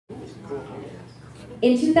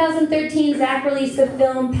In 2013, Zac released the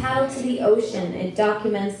film Paddle to the Ocean. It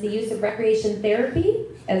documents the use of recreation therapy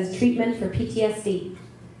as treatment for PTSD.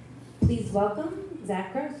 Please welcome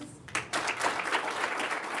Zac Crouse.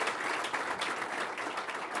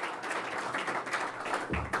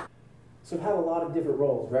 So I've had a lot of different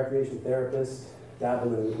roles: recreation therapist,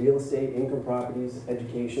 dabble in real estate, income properties,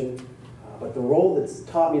 education. But the role that's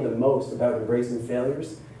taught me the most about embracing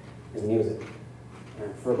failures is music.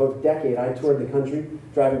 And for about a decade, I toured the country,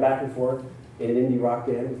 driving back and forth in an indie rock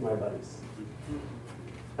band with my buddies.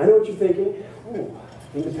 I know what you're thinking. Oh,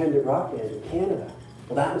 independent rock band in Canada.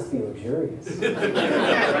 Well, that must be luxurious.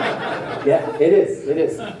 Yeah, it is. It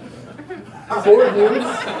is. 4 dudes,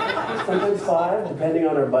 sometimes 5, depending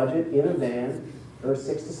on our budget, in a van for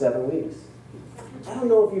 6 to 7 weeks. I don't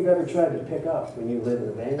know if you've ever tried to pick up when you live in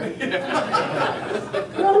a van.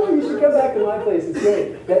 No, you should come back to my place. It's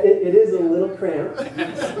great. It is a little cramped,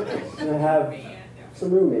 and I have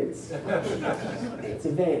some roommates. It's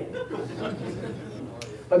a van.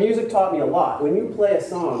 But music taught me a lot. When you play a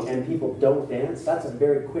song and people don't dance, that's a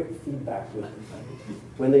very quick feedback loop.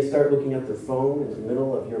 When they start looking at their phone in the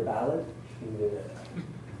middle of your ballad, you do it.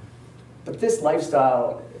 But this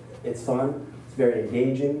lifestyle, it's fun. It's very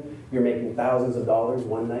engaging. You're making thousands of dollars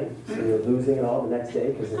one night, and you're losing it all the next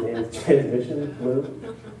day because the van's transmission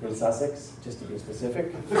blew in Sussex, just to be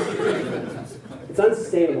specific. It's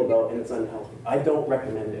unsustainable, though, and it's unhealthy. I don't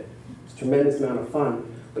recommend it. It's a tremendous amount of fun,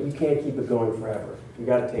 but you can't keep it going forever. You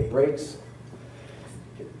got to take breaks.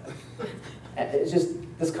 It's just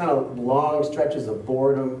this kind of long stretches of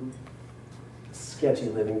boredom, sketchy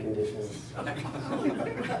living conditions.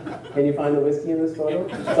 Can you find the whiskey in this photo?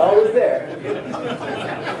 It's always there.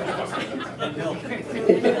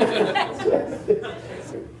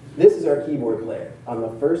 This is our keyboard player on the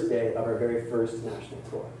first day of our very first national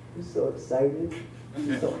tour. He's so excited.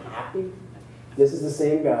 He's so happy. This is the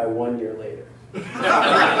same guy 1 year later.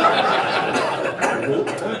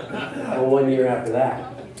 Or 1 year after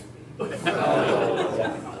that.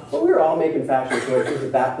 Yeah. But we were all making fashion choices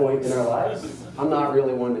at that point in our lives. I'm not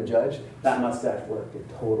really one to judge. That mustache worked. It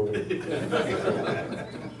totally did.